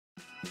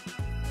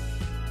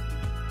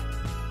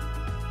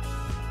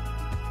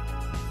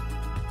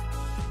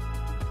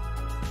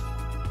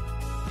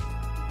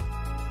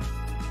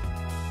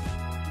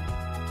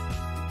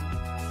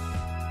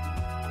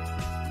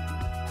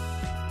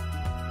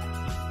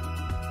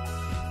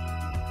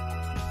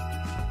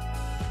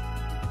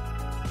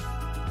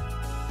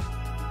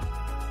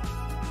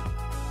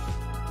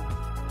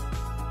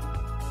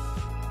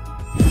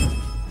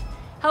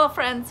Hello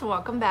friends,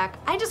 welcome back.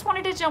 I just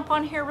wanted to jump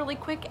on here really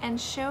quick and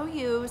show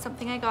you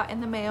something I got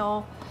in the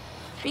mail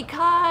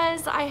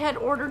because I had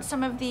ordered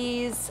some of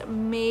these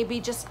maybe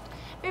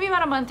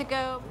about a month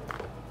ago.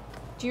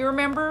 Do you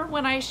remember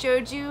when I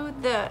showed you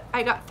that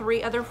I got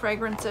 3 other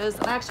fragrances,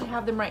 and I actually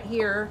have them right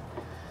here.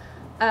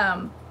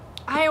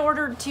 I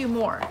ordered 2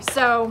 more.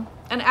 So,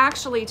 and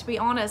actually, to be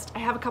honest, I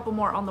have a couple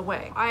more on the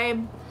way.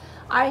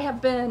 I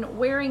have been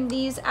wearing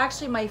these.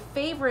 Actually, my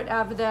favorite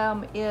of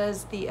them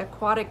is the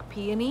Aquatic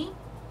Peony.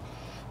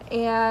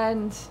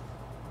 And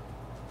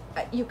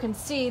you can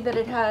see that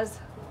it has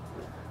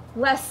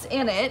less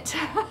in it.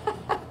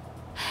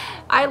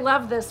 I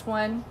love this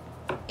one.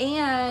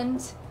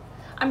 And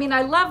I mean,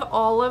 I love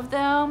all of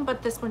them,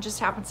 but this one just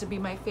happens to be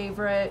my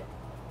favorite.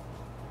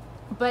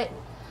 But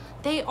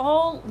they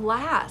all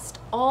last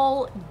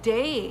all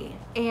day.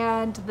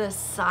 And the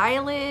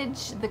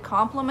silage, the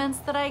compliments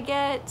that I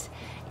get,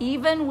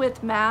 even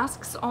with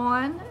masks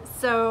on.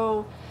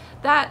 So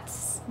that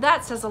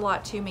says a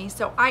lot to me.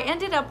 So I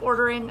ended up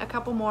ordering a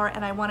couple more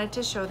and I wanted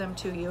to show them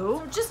to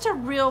you. So just a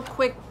real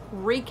quick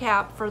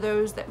recap for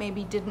those that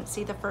maybe didn't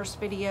see the first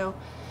video.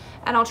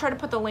 And I'll try to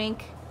put the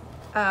link.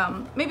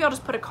 Maybe I'll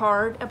just put a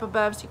card up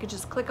above so you could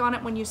just click on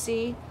it when you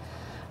see.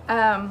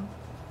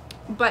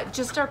 But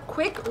just a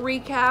quick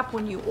recap: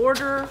 when you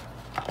order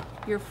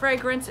your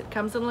fragrance, it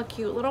comes in a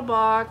cute little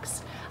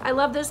box. I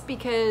love this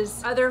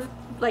because other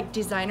like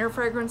designer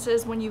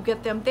fragrances, when you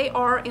get them, they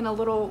are in a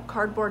little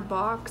cardboard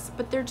box,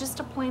 but they're just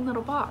a plain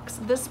little box.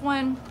 This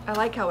one, I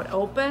like how it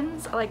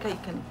opens. I like how you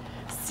can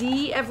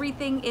see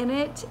everything in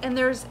it, and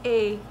there's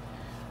a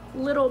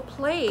little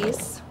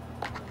place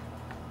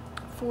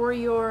for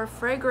your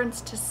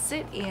fragrance to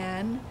sit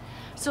in,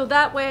 so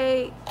that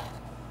way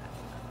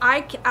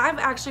I've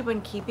actually been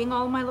keeping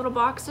all my little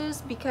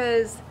boxes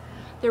because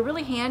they're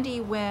really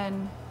handy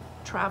when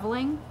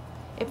traveling.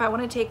 If I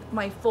want to take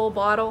my full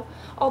bottle,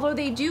 although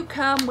they do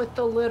come with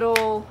the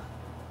little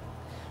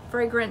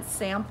fragrance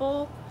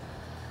sample,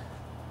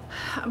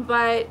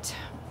 but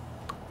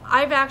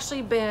I've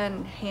actually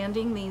been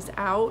handing these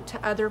out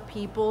to other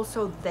people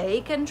so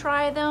they can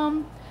try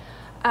them.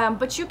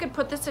 But you could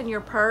put this in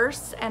your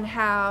purse and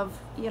have,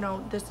 you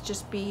know, this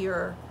just be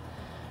your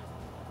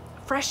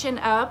freshen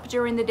up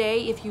during the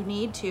day if you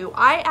need to.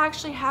 I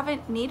actually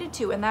haven't needed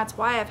to, and that's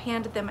why I've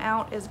handed them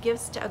out as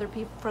gifts to other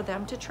people for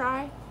them to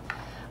try.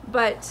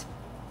 But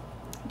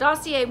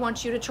Dossier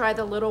wants you to try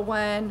the little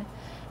one,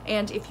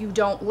 and if you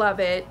don't love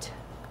it,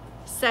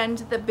 send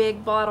the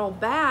big bottle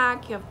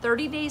back. You have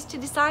 30 days to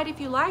decide if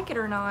you like it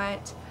or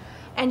not,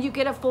 and you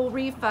get a full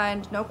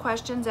refund, no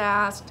questions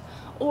asked,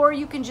 or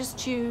you can just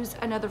choose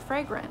another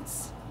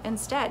fragrance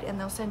instead, and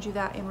they'll send you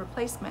that in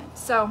replacement.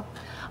 So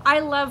I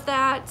love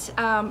that.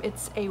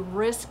 It's a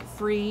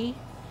risk-free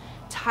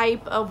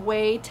type of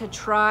way to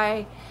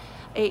try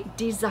a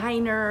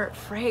designer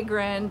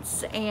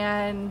fragrance,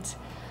 and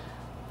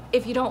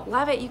if you don't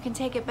love it, you can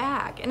take it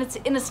back, and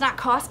it's not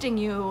costing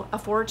you a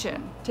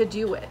fortune to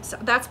do it. So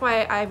that's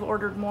why I've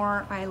ordered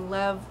more. I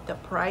love the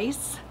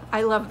price,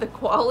 I love the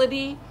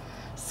quality.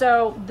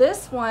 So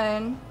this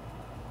one,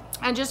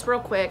 and just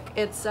real quick,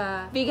 it's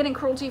vegan and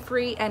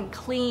cruelty-free and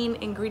clean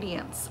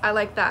ingredients. I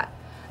like that.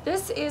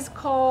 This is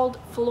called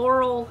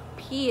Floral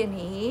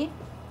Peony,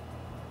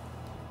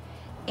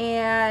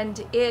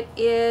 and it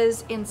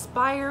is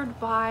inspired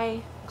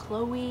by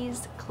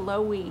Chloe's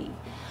Chloe.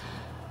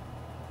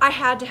 I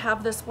had to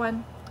have this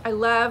one. I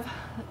love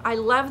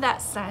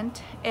that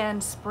scent,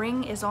 and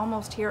spring is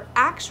almost here.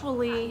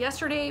 Actually,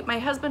 yesterday my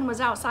husband was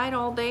outside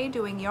all day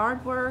doing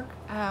yard work,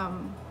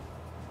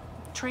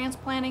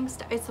 transplanting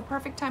stuff. It's the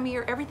perfect time of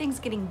year. Everything's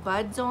getting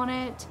buds on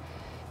it.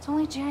 It's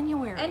only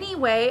January.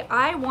 Anyway,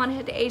 I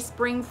wanted a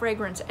spring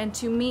fragrance, and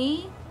to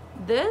me,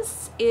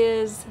 this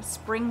is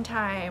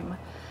springtime.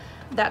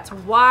 That's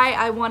why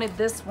I wanted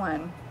this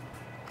one.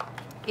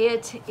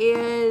 It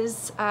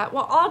is,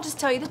 well, I'll just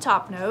tell you the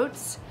top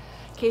notes.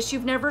 In case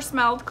you've never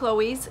smelled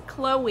Chloe's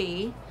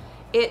Chloe,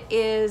 it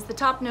is, the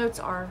top notes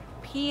are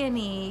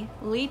peony,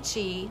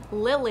 lychee,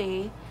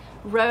 lily,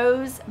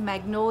 rose,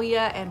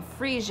 magnolia, and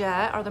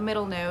freesia are the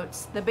middle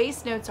notes. The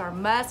base notes are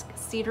musk,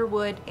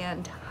 cedarwood,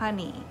 and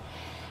honey.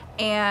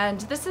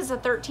 And this is a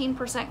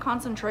 13%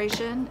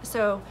 concentration,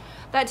 so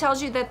that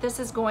tells you that this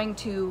is going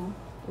to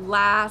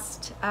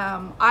last.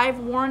 I've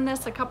worn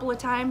this a couple of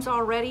times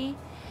already,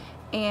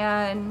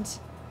 and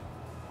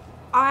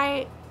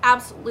I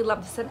absolutely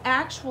love this. And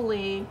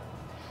actually,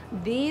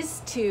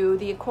 these two,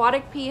 the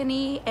Aquatic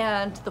Peony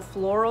and the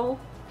Floral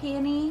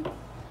Peony,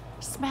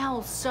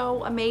 smell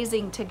so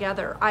amazing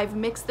together. I've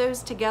mixed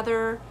those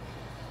together.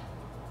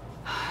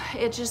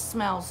 It just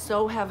smells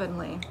so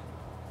heavenly.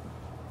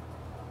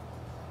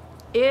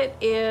 It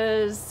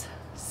is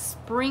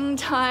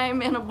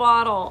springtime in a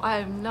bottle.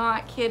 I'm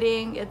not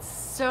kidding. It's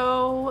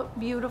so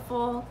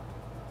beautiful.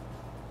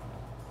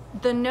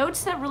 The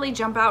notes that really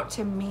jump out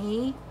to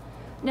me,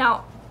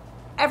 now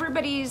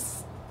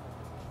everybody's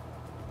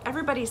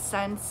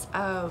sense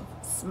of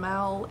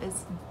smell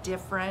is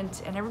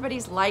different, and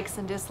everybody's likes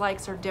and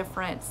dislikes are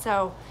different.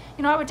 So,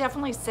 you know, I would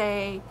definitely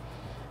say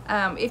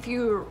If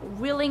you're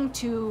willing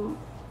to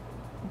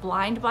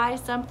blind buy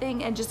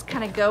something and just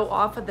kind of go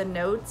off of the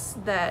notes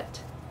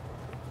that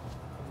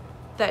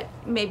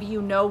maybe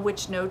you know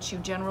which notes you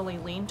generally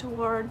lean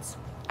towards.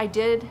 I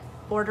did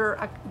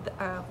order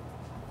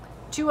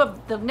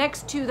the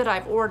next two that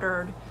I've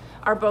ordered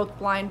are both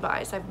blind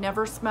buys. I've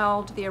never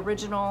smelled the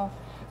original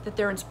that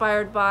they're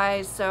inspired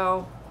by,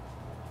 so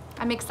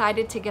I'm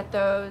excited to get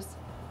those.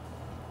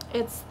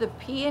 It's the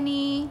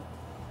peony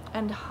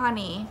and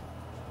honey.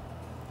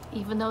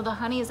 Even though the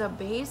honey is a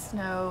base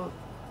note,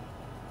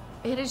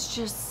 it is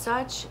just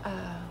such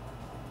a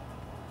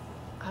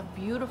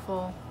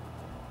beautiful.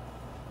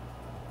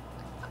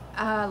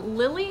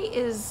 Lily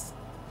is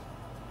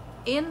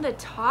in the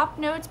top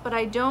notes, but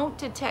I don't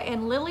detect,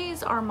 and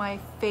lilies are my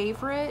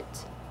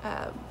favorite.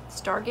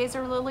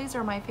 Stargazer lilies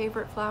are my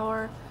favorite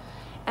flower,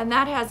 and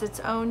that has its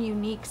own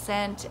unique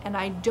scent, and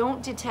I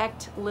don't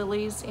detect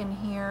lilies in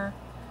here,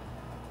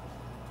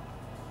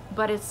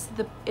 but it's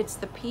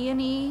the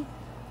peony,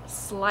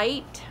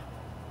 slight,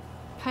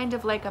 kind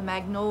of like a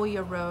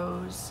magnolia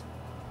rose,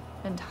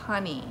 and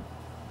honey.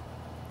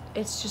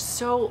 It's just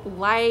so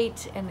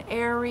light and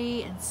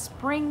airy and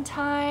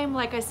springtime.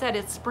 Like I said,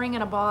 it's spring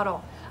in a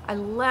bottle. I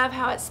love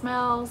how it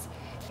smells.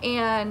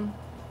 And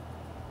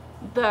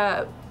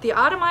the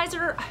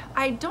atomizer,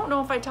 I don't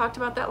know if I talked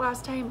about that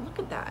last time. Look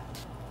at that.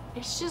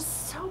 It's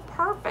just so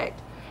perfect.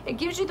 It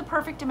gives you the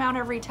perfect amount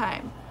every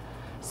time.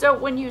 So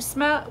when you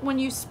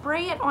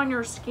spray it on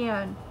your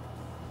skin,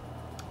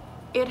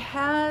 it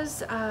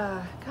has,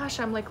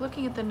 gosh, I'm like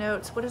looking at the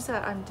notes. What is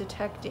that I'm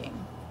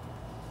detecting?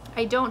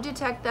 I don't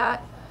detect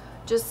that.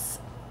 Just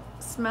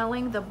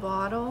smelling the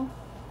bottle,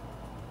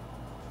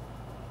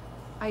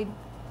 I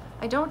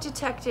don't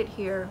detect it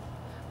here,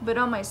 but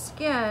on my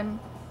skin,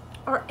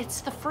 or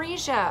it's the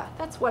freesia,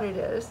 that's what it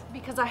is.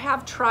 Because I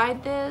have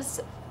tried this,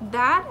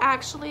 that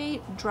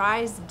actually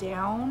dries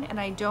down and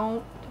I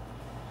don't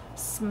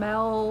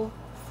smell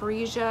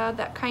freesia,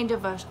 that kind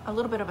of a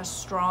little bit of a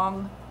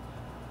strong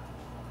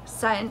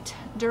scent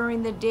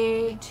during the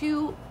day.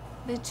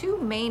 The two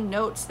main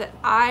notes that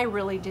I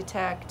really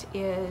detect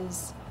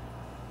is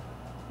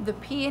the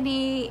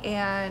peony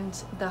and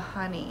the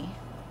honey,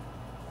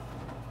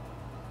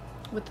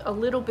 with a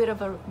little bit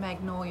of a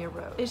magnolia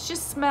rose. It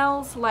just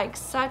smells like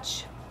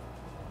such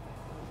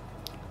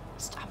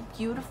just a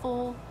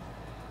beautiful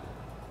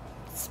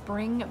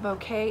spring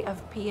bouquet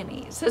of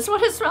peonies. That's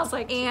what it smells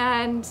like.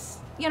 And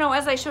you know,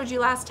 as I showed you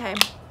last time,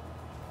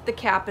 the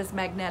cap is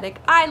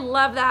magnetic. I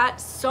love that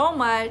so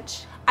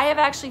much. I have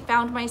actually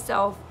found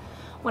myself,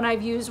 when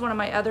I've used one of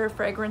my other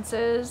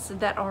fragrances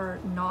that are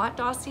not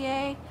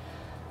Dossier,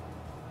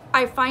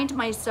 I find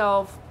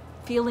myself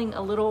feeling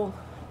a little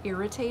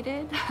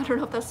irritated. I don't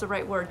know if that's the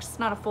right word, 'cause it's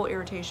not a full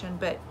irritation,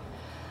 but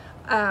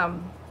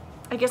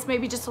I guess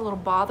maybe just a little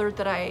bothered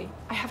that I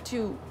have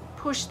to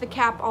push the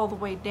cap all the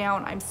way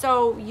down. I'm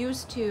so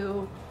used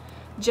to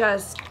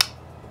just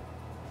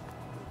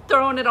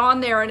throwing it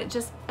on there and it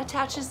just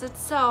attaches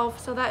itself.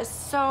 So that is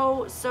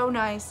so, so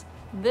nice.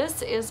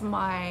 This is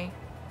my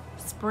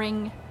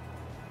spring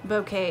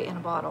bouquet in a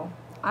bottle.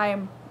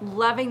 I'm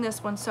loving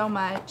this one so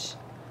much.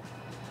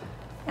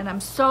 And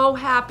I'm so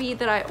happy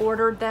that I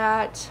ordered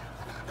that.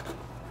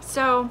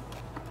 So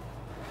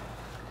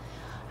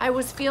I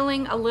was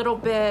feeling a little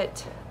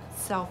bit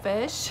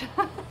selfish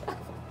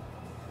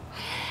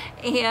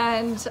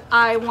and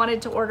I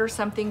wanted to order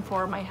something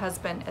for my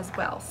husband as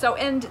well. So,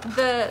 and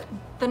the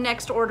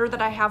next order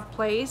that I have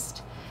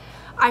placed,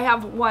 I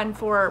have one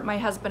for my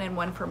husband and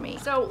one for me.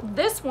 So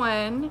this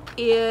one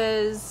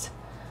is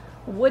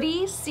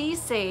Woody Sea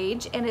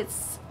Sage, and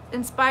it's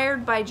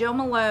inspired by Joe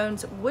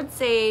Malone's Wood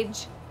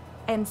Sage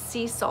and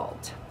Sea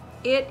Salt.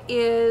 It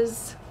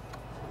is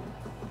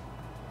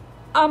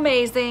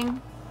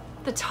amazing.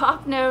 The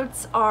top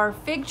notes are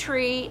fig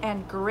tree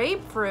and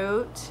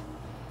grapefruit,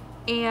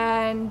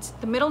 and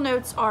the middle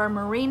notes are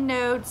marine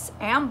notes,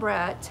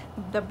 ambrette.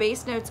 The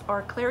base notes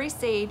are clary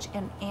sage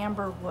and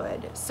amber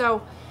wood.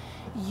 So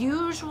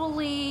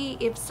usually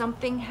if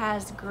something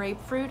has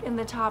grapefruit in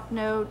the top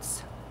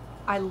notes,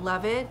 I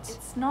love it.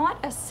 It's not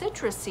a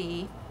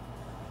citrusy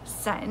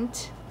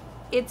scent.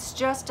 It's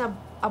just a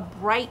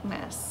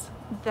brightness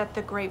that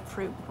the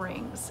grapefruit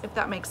brings, if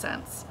that makes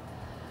sense.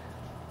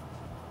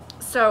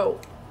 So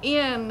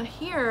in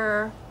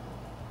here,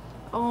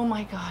 oh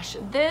my gosh,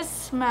 this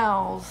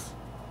smells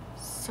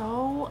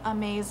so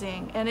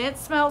amazing, and it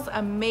smells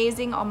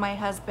amazing on my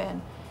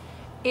husband.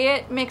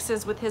 It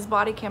mixes with his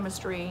body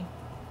chemistry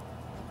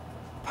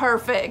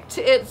perfect.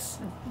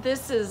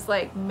 This is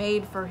like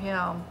made for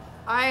him.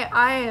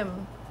 I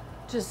am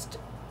just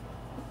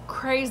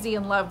crazy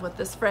in love with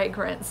this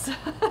fragrance.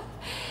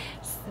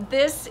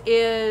 This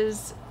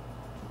is,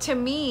 to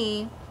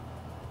me,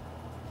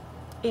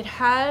 it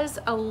has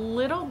a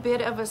little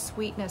bit of a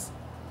sweetness.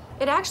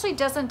 It actually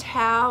doesn't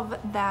have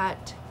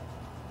that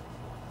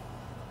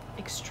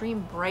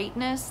extreme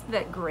brightness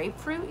that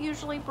grapefruit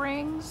usually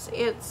brings.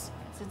 It's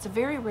a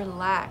very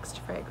relaxed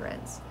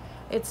fragrance.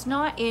 It's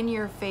not in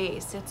your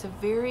face. It's a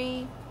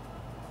very,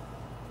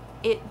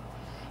 it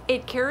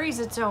it carries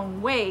its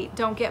own weight,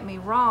 don't get me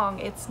wrong.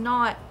 It's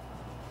not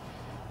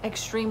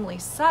extremely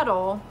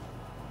subtle,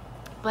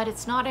 but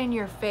it's not in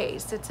your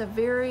face. It's a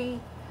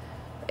very,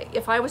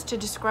 if I was to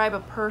describe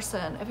a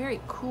person, a very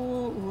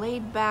cool,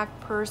 laid back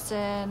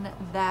person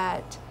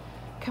that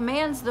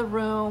commands the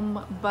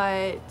room,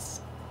 but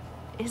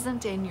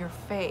isn't in your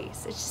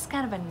face. It's just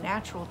kind of a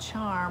natural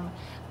charm.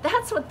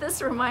 That's what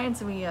this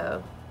reminds me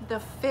of. The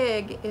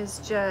fig is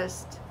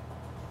just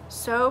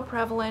so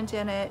prevalent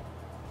in it,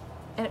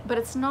 but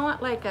it's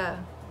not like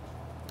a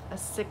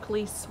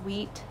sickly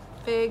sweet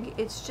fig.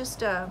 It's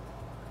just a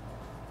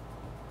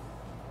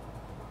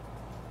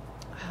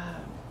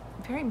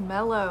very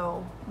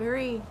mellow,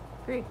 very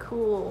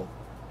cool,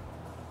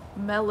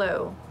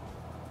 mellow.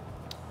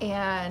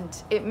 And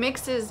it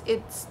mixes,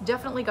 it's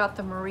definitely got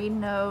the marine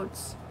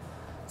notes,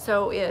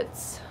 so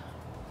it's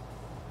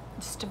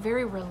just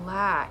very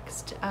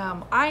relaxed.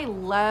 I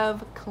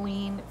love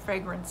clean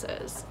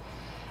fragrances,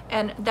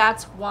 and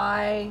that's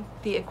why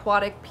the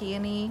Aquatic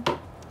Peony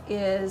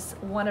is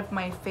one of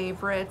my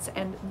favorites.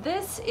 And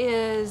this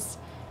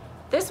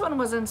one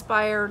was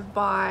inspired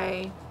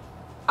by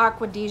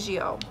Acqua di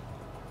Gio,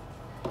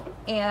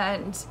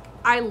 and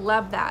I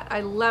love that.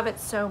 I love it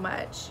so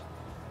much.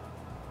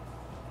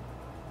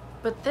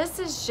 But this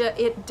is just,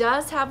 it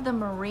does have the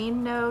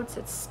marine notes.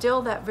 It's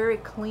still that very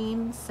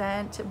clean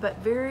scent, but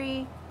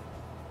very,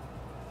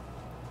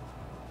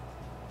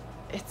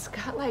 it's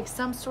got like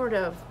some sort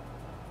of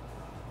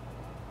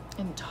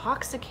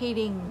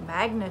intoxicating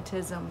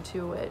magnetism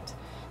to it.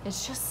 It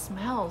just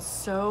smells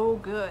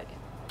so good.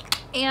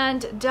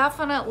 And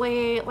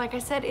definitely, like I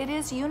said, it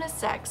is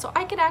unisex. So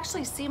I could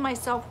actually see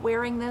myself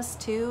wearing this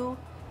too.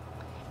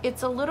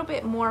 It's a little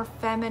bit more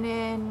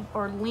feminine,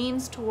 or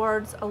leans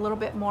towards a little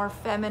bit more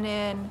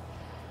feminine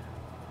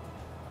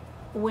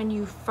when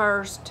you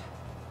first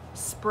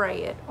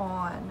spray it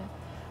on.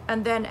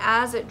 And then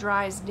as it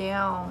dries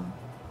down,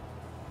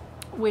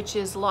 which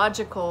is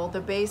logical,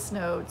 the base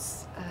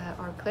notes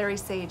are clary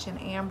sage and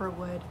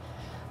amberwood.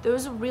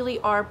 Those really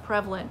are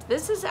prevalent.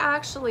 This is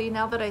actually,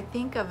 now that I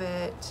think of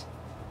it,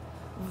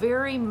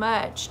 very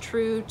much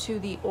true to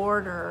the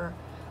order,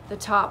 the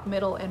top,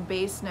 middle, and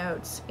base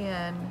notes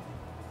in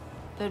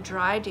the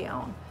dry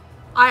down.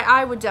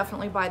 I would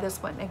definitely buy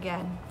this one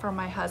again for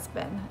my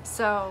husband.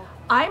 So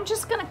I'm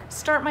just gonna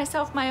start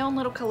myself my own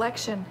little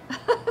collection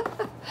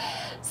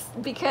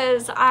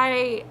because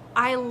I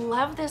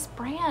love this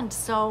brand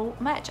so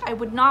much. I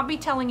would not be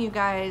telling you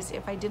guys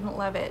if I didn't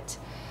love it.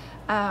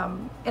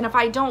 And if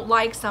I don't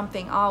like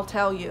something, I'll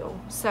tell you.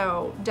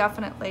 So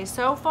definitely,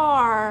 so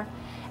far,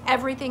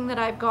 everything that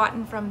I've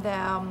gotten from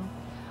them,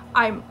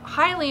 I'm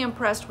highly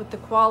impressed with the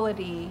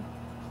quality,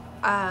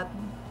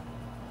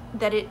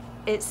 that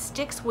it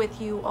sticks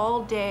with you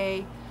all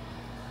day.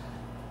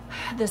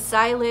 The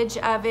silage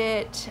of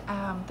it,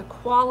 the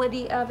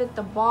quality of it,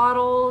 the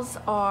bottles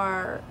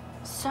are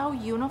so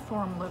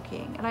uniform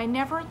looking. And I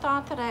never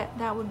thought that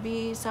that would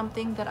be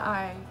something that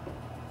I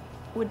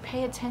would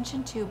pay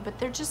attention to, but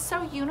they're just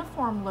so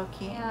uniform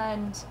looking.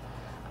 And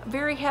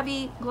very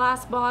heavy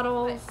glass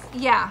bottles.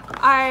 Yeah,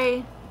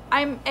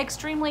 I'm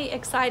extremely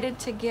excited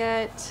to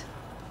get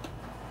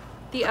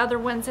the other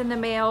ones in the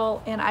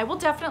mail, and I will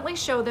definitely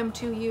show them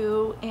to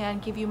you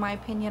and give you my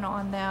opinion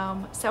on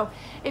them. So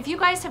if you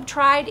guys have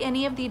tried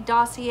any of the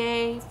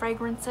Dossier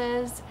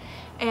fragrances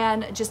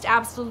and just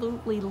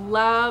absolutely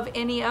love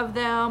any of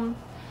them,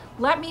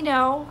 let me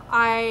know.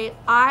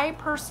 I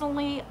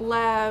personally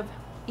love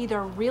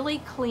either really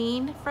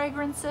clean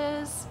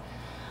fragrances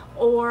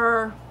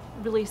or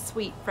really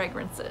sweet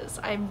fragrances.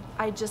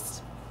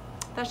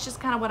 That's just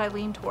kind of what I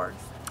lean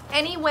towards.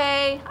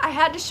 Anyway, I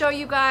had to show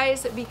you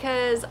guys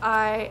because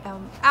I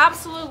am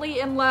absolutely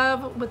in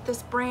love with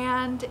this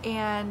brand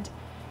and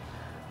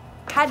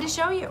had to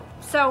show you.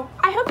 So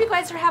I hope you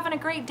guys are having a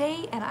great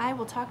day, and I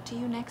will talk to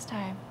you next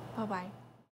time. Bye-bye.